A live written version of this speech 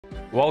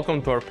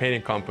Welcome to our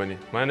painting company.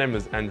 My name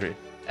is Andrei.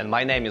 And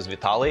my name is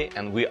Vitaly,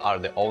 and we are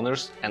the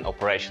owners and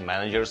operation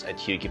managers at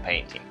Ukie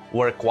Painting,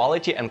 where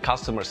quality and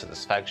customer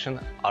satisfaction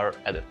are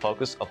at the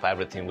focus of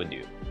everything we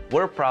do.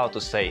 We're proud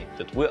to say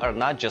that we are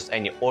not just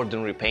any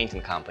ordinary painting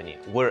company,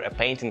 we're a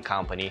painting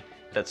company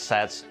that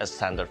sets a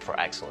standard for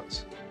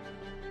excellence.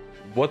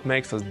 What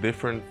makes us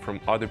different from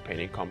other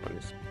painting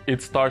companies?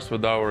 It starts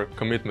with our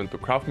commitment to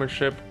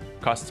craftsmanship,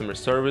 customer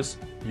service,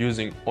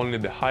 using only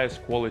the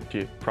highest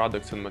quality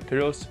products and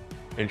materials,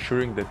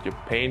 ensuring that your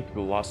paint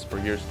will last for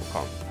years to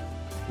come.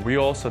 We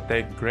also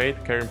take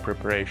great care in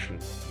preparation,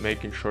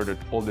 making sure that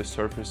all the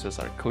surfaces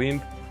are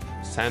cleaned,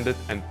 sanded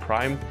and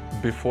primed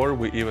before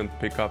we even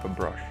pick up a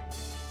brush.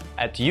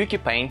 At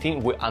Ukie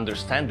Painting, we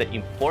understand the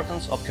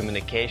importance of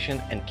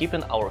communication and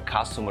keeping our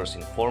customers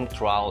informed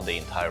throughout the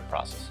entire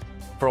process.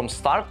 From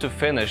start to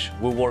finish,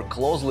 we work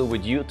closely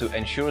with you to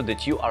ensure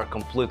that you are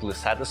completely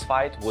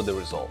satisfied with the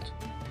result.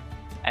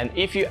 And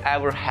if you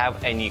ever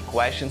have any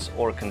questions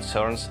or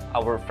concerns,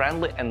 our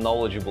friendly and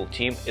knowledgeable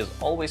team is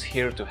always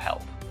here to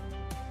help.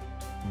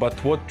 But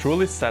what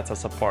truly sets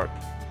us apart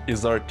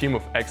is our team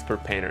of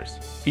expert painters.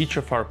 Each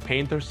of our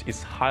painters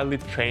is highly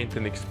trained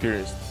and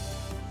experienced,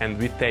 and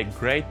we take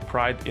great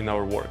pride in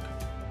our work.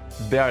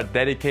 They are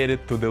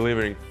dedicated to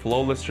delivering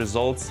flawless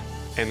results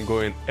and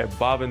going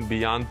above and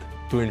beyond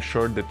to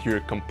ensure that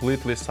you're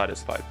completely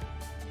satisfied.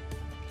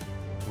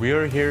 We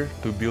are here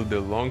to build a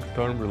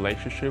long-term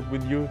relationship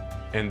with you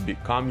and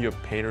become your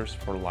painters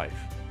for life.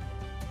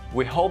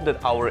 We hope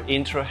that our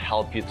intro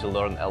helped you to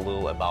learn a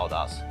little about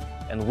us,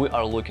 and we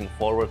are looking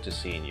forward to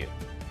seeing you.